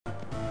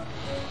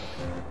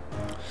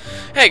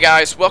Hey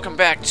guys, welcome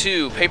back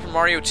to Paper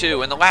Mario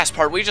 2. In the last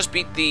part, we just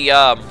beat the,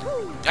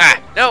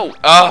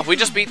 we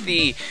just beat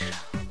dang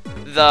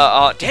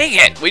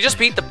it! We just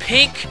beat the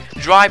pink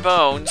dry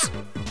bones,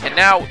 and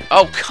now,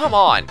 oh, come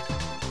on!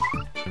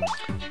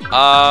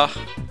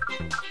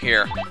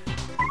 Here,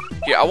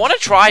 I want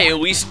to at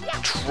least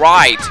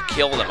try to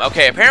kill them.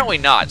 Okay, apparently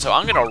not, so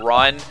I'm gonna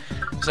run,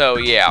 so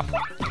yeah.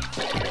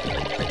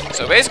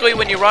 So basically,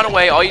 when you run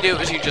away, all you do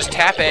is you just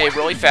tap A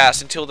really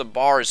fast until the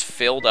bar is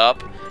filled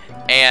up,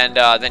 and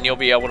then you'll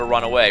be able to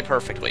run away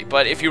perfectly.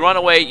 But if you run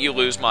away, you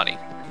lose money.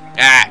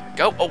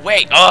 Go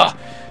away! Ugh!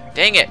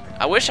 Dang it!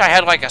 I wish I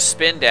had like a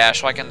spin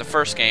dash like in the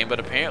first game, but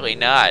apparently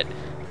not.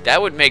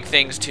 That would make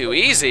things too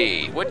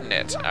easy, wouldn't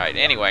it? Alright,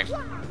 anyway. Go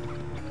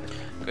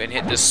ahead and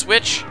hit this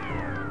switch,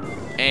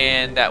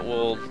 and that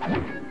will, do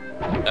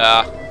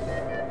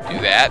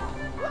that.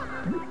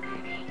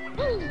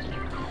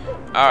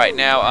 Alright,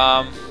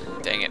 now,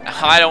 dang it.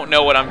 I don't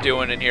know what I'm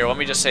doing in here. Let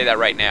me just say that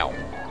right now.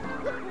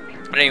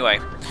 But anyway,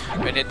 go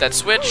ahead and hit that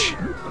switch.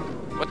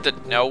 What the?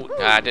 No,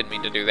 I didn't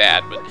mean to do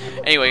that. But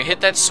anyway,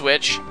 hit that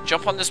switch.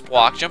 Jump on this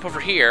block. Jump over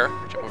here.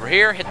 Jump over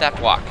here. Hit that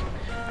block.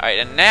 Alright,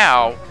 and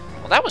now,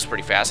 well, that was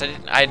pretty fast.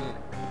 I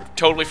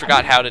totally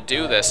forgot how to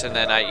do this, and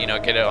then I,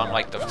 get it on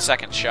like the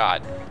second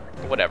shot.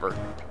 Whatever.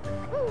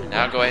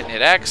 Now go ahead and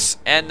hit X,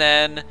 and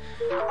then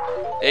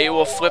it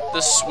will flip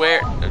the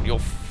square. You'll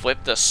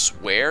flip the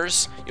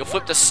squares? You'll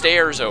flip the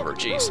stairs over,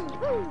 jeez.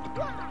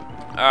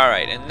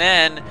 Alright, and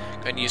then go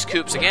ahead and use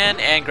Coops again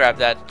and grab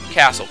that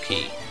castle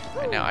key.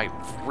 Right, now I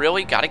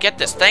really gotta get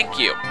this, thank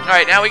you.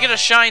 Alright, now we get a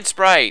Shine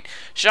Sprite.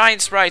 Shine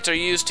Sprites are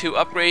used to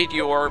upgrade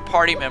your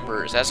party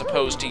members as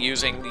opposed to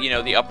using,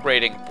 the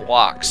upgrading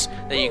blocks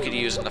that you could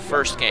use in the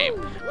first game,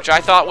 which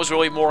I thought was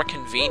really more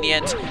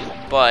convenient,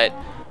 but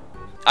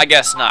I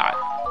guess not.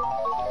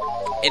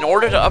 In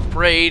order to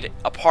upgrade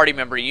a party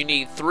member, you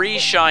need 3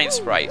 Shine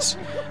Sprites.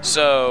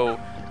 So,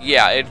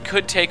 yeah, it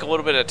could take a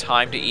little bit of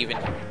time to even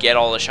get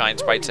all the Shine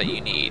Sprites that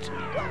you need.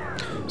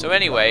 So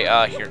anyway,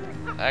 here,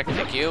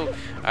 thank you.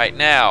 Alright,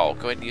 now,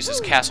 go ahead and use this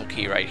castle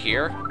key right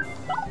here.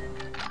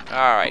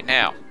 Alright,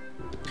 now,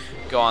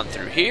 go on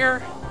through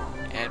here,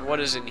 and what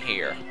is in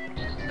here?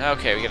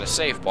 Okay, we got a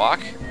save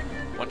block.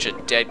 Bunch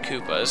of dead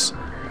Koopas.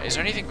 Is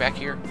there anything back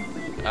here?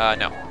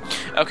 No.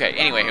 Okay,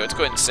 anyway, let's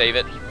go ahead and save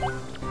it.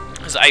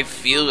 Because I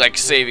feel like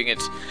saving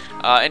it.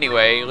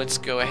 Anyway, let's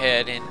go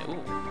ahead and... Ooh,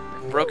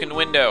 broken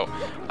window.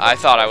 I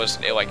thought I was,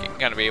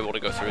 gonna be able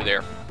to go through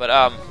there.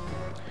 But,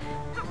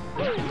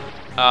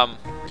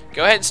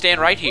 go ahead and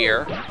stand right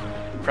here.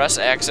 Press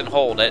X and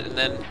hold it, and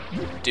then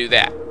do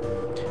that.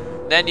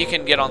 Then you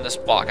can get on this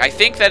block. I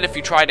think that if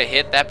you try to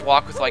hit that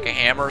block with, like, a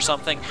hammer or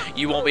something,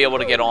 you won't be able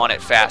to get on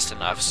it fast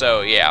enough.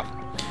 So, yeah.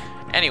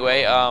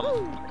 Anyway,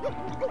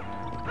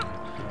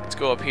 let's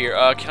go up here.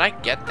 Can I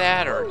get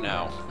that, or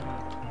no?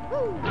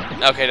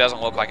 Okay,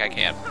 doesn't look like I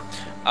can.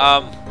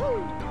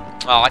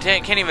 Oh, I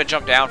can't even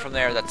jump down from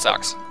there. That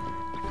sucks.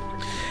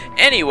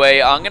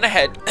 Anyway, I'm gonna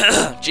head...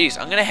 Jeez,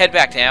 I'm gonna head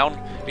back down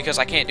because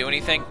I can't do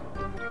anything.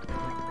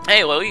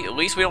 Hey, well, at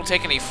least we don't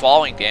take any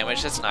falling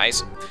damage. That's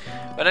nice.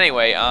 But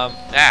anyway,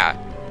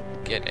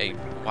 get a...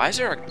 Why is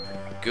there a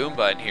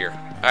Goomba in here?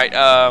 Alright,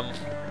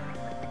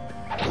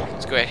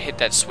 let's go ahead and hit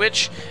that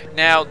switch.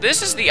 Now,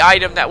 this is the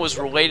item that was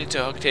related to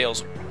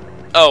Hooktail's...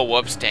 Oh,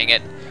 whoops, dang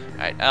it.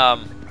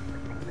 Alright,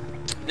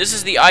 this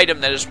is the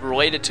item that is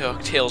related to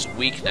Hooktail's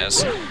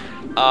weakness.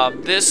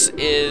 This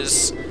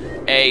is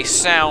a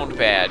sound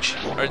badge,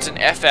 or it's an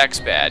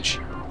FX badge.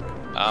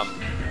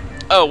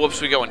 Oh,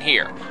 whoops, we go in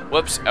here.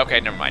 Whoops, okay,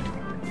 never mind.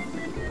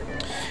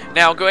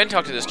 Now, go ahead and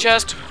talk to this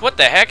chest. What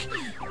the heck?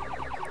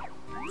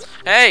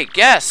 Hey,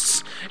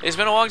 guests! It's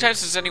been a long time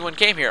since anyone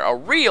came here. A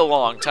real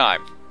long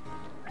time.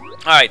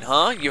 Alright,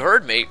 huh? You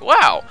heard me.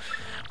 Wow.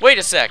 Wait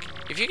a sec.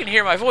 If you can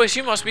hear my voice,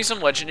 you must be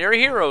some legendary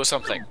hero or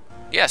something.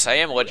 Yes, I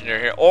am a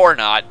legendary hero. Or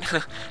not.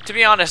 To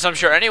be honest, I'm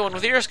sure anyone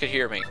with ears could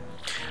hear me.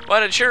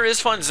 But it sure is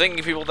fun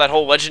singing people that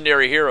whole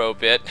legendary hero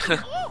bit.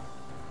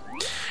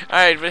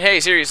 Alright, but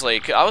hey,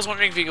 seriously, I was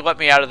wondering if you could let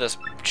me out of this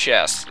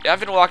chest. I've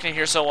been walking in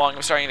here so long,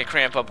 I'm starting to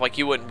cramp up like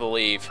you wouldn't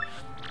believe.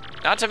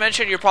 Not to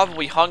mention, you're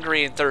probably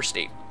hungry and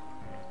thirsty.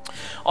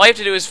 All you have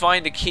to do is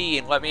find the key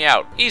and let me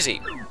out.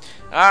 Easy.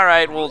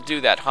 Alright, we'll do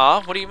that,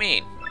 huh? What do you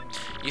mean?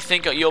 You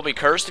think you'll be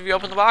cursed if you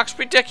open the box?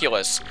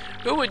 Ridiculous.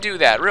 Who would do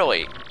that,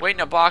 really? Wait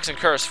in a box and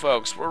curse,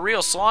 folks. We're a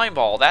real slime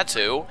ball, that's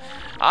who.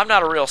 I'm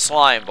not a real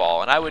slime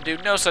ball, and I would do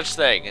no such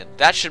thing.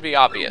 That should be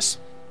obvious.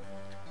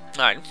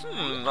 Alright,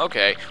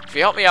 okay. If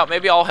you help me out,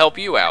 maybe I'll help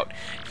you out.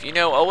 If you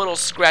know a little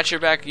scratch your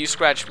back, you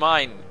scratch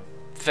mine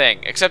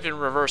thing, except in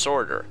reverse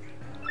order.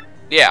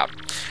 Yeah.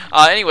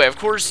 Anyway, of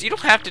course, you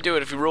don't have to do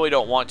it if you really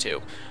don't want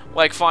to.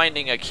 Like,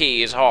 finding a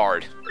key is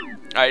hard.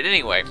 Alright,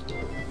 anyway.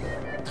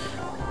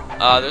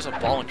 There's a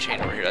ball and chain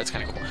over here. That's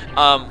kind of cool.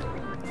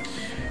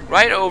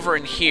 Right over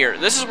in here.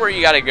 This is where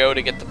you gotta go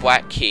to get the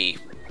black key.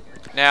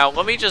 Now,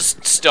 let me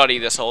just study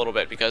this a little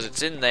bit because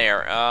it's in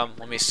there.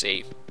 Let me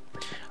see.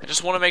 I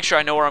just want to make sure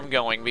I know where I'm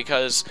going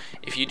because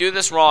if you do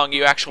this wrong,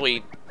 you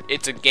actually...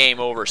 It's a game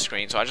over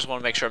screen, so I just want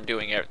to make sure I'm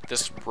doing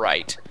this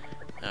right.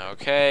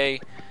 Okay.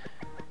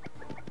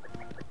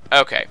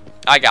 Okay,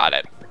 I got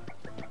it.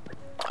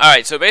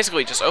 Alright, so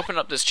basically just open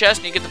up this chest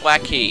and you get the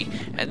black key.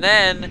 And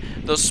then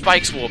those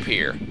spikes will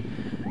appear.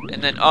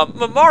 And then,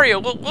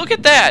 Mario, look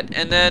at that!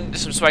 And then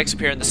some spikes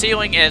appear in the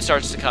ceiling and it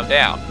starts to come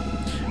down.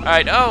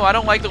 Alright, oh, I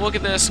don't like the look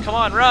of this. Come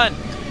on, run!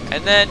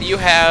 And then you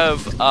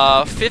have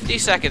 50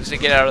 seconds to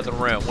get out of the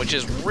room, which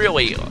is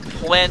really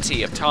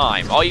plenty of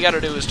time. All you gotta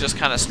do is just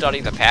kind of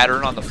study the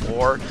pattern on the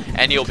floor,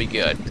 and you'll be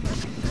good.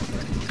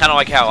 Kind of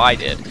like how I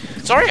did.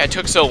 Sorry I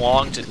took so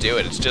long to do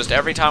it. It's just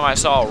every time I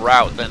saw a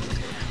route, then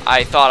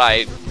I thought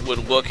I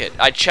would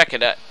I'd check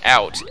it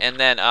out, and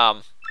then,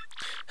 and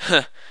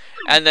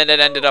then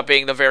it ended up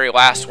being the very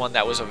last one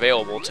that was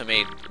available to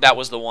me. That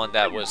was the one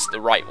that was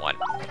the right one.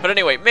 But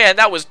anyway, man,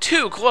 that was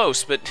too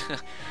close, but...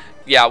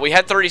 Yeah, we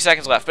had 30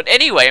 seconds left. But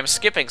anyway, I'm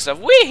skipping stuff.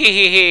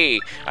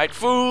 Wee-hee-hee-hee! Alright,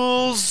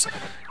 fools!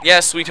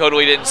 Yes, we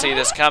totally didn't see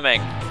this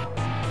coming.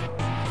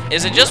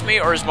 Is it just me,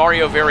 or is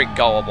Mario very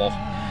gullible?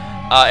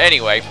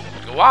 Anyway.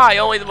 Why?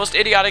 Only the most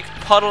idiotic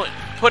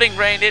pudding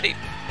brain idiot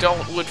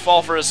would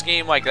fall for a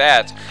scheme like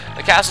that.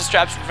 The castle's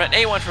traps prevent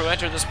anyone from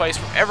entering this place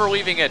from ever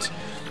leaving it.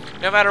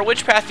 No matter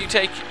which path you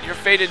take, you're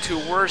fated to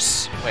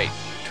worse...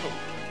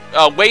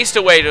 waste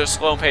away to a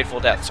slow and painful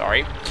death,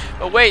 sorry.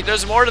 But wait,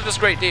 there's more to this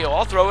great deal.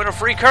 I'll throw in a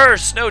free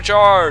curse, no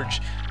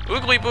charge.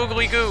 Oogly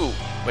boogly goo.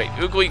 Wait,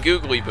 oogly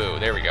googly boo.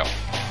 There we go.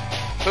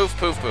 Poof,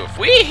 poof, poof.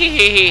 Wee hee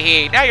hee hee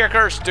hee. Now you're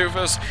cursed,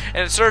 doofus,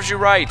 and it serves you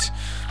right.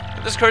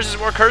 But this curse is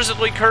more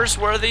cursedly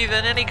curse-worthy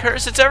than any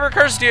curse that's ever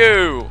cursed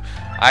you.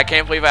 I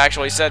can't believe I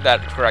actually said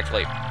that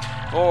correctly.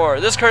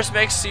 Or this curse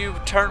makes you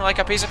turn like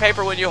a piece of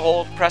paper when you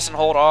press and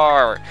hold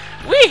R.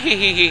 Wee hee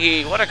hee hee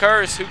hee. What a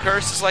curse. Who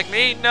curses like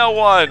me? No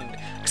one.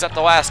 Except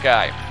the last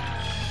guy.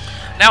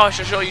 Now I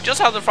shall show you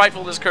just how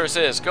frightful this curse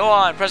is. Go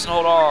on, press and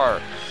hold R.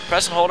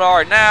 Press and hold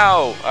R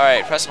now.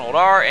 Alright, press and hold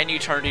R, and you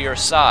turn to your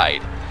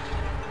side.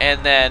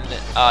 And then,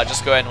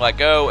 just go ahead and let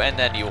go, and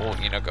then you will,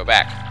 go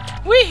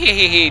back. Wee hee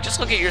hee hee. Just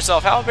look at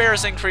yourself. How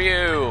embarrassing for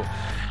you.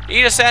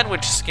 Eat a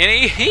sandwich,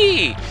 skinny.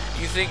 Hee.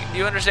 Do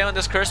you understand what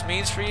this curse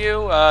means for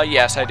you?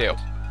 Yes, I do.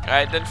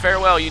 Alright, then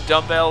farewell, you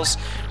dumbbells.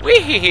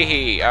 Wee hee hee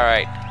hee.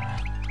 Alright.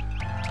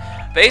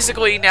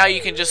 Basically, now you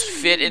can just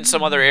fit in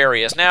some other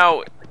areas.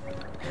 Now,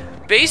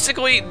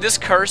 basically, this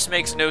curse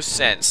makes no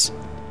sense.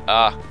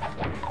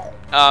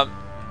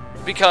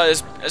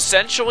 Because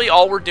essentially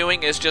all we're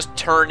doing is just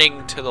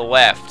turning to the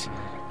left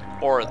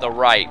or the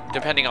right,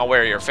 depending on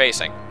where you're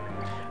facing.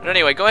 But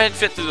anyway, go ahead and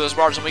fit through those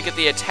bars, and we get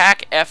the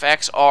Attack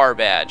FXR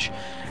badge.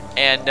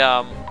 And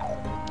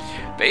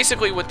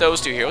basically with those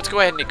two here, let's go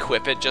ahead and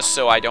equip it just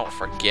so I don't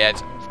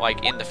forget,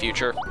 like in the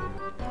future.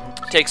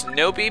 Takes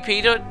no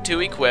BP to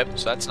equip,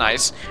 so that's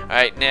nice.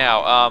 Alright,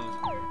 now,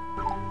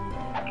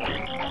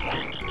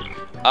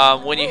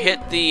 when you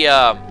hit the,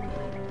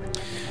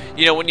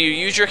 when you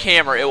use your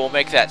hammer, it will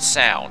make that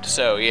sound,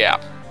 so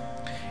yeah.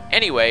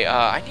 Anyway,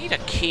 I need a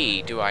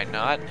key, do I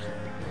not?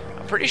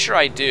 I'm pretty sure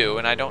I do,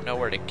 and I don't know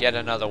where to get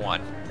another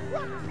one.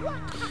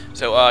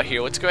 So,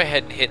 here, let's go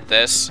ahead and hit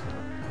this.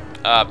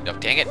 Oh,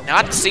 dang it,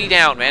 not C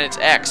down, man, it's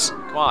X.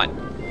 Come on.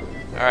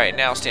 Alright,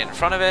 now stand in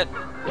front of it.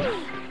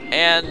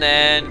 And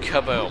then,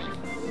 kaboom.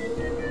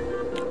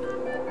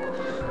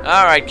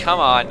 Alright, come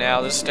on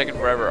now. This is taking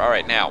forever.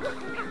 Alright, now.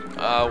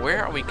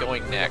 Where are we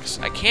going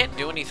next? I can't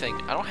do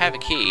anything. I don't have a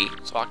key.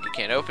 So I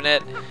can't open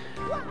it.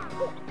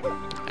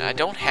 And I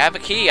don't have a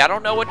key. I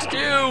don't know what to do.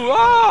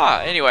 Ah!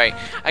 Anyway,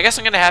 I guess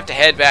I'm going to have to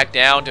head back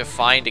down to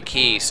find a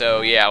key.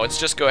 So, yeah, let's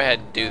just go ahead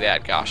and do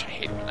that. Gosh,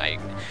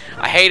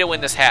 I hate it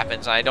when this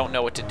happens. And I don't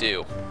know what to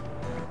do.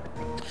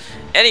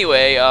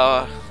 Anyway,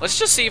 let's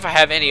just see if I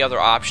have any other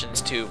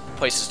options to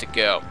places to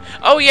go.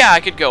 Oh yeah, I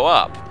could go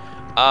up.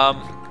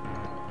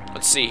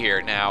 Let's see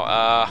here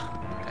now.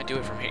 Can I do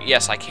it from here?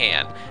 Yes, I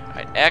can.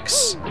 Alright,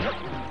 X.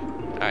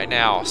 Alright,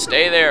 now,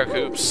 stay there,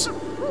 Coops.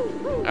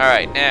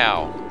 Alright,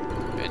 now,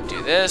 go ahead and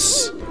do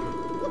this.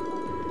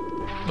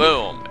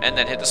 Boom. And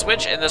then hit the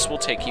switch, and this will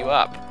take you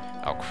up.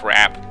 Oh,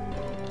 crap.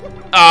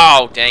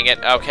 Oh, dang it.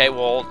 Okay,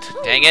 well,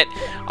 dang it.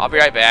 I'll be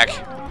right back.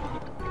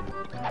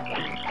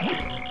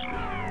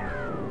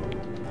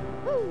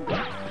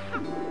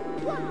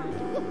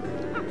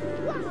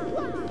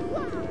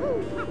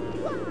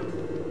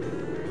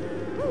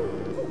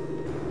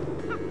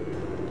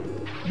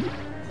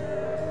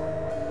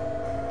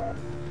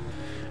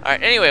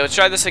 Alright, anyway, let's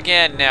try this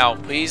again now.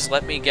 Please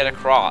let me get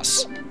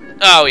across.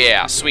 Oh,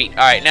 yeah, sweet.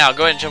 Alright, now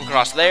go ahead and jump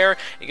across there.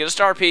 You get a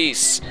star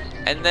piece.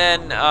 And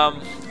then,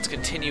 let's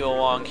continue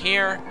along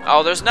here.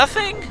 Oh, there's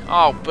nothing?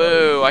 Oh,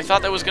 boo. I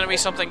thought there was going to be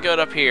something good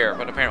up here,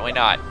 but apparently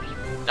not.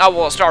 Oh,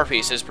 well, a star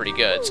piece is pretty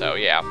good, so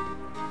yeah.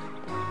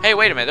 Hey,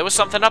 wait a minute. There was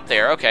something up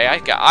there. Okay,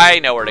 I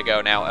know where to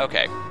go now.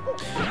 Okay.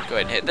 Go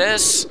ahead and hit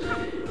this.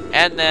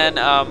 And then,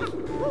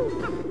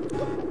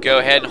 go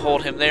ahead and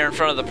hold him there in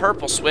front of the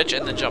purple switch,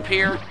 and then jump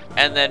here,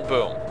 and then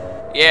boom.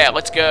 Yeah,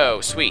 let's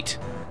go. Sweet.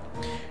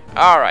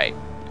 Alright.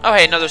 Oh,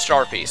 hey, another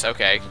star piece.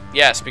 Okay.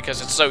 Yes,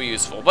 because it's so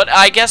useful. But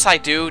I guess I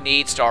do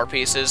need star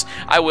pieces.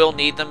 I will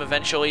need them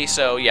eventually,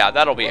 so yeah,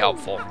 that'll be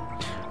helpful.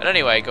 But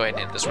anyway, go ahead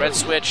and hit this red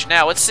switch.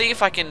 Now, let's see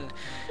if I can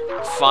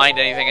find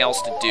anything else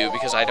to do,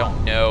 because I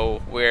don't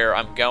know where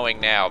I'm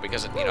going now,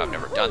 because, you know, I've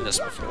never done this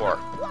before.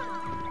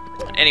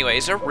 Anyway,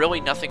 is there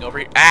really nothing over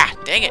here? Ah,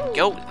 dang it,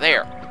 go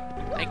there.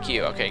 Thank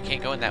you. Okay,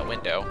 can't go in that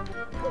window.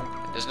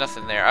 There's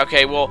nothing there.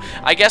 Okay, well,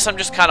 I guess I'm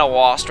just kind of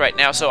lost right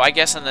now, so I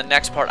guess in the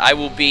next part I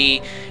will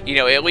be, you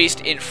know, at least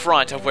in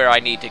front of where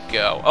I need to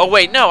go. Oh,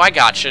 wait, no, I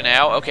gotcha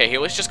now. Okay, here,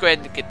 let's just go ahead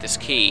and get this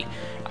key.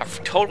 I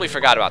totally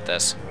forgot about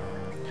this.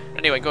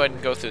 Anyway, go ahead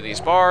and go through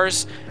these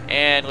bars,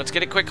 and let's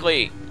get it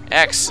quickly.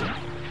 X.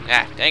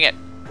 Ah, dang it.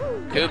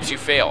 Oops, you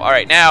fail.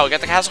 Alright, now we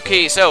got the castle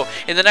key. So,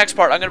 in the next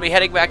part, I'm going to be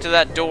heading back to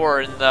that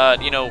door in the,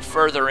 you know,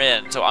 further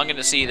in. So, I'm going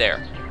to see you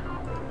there.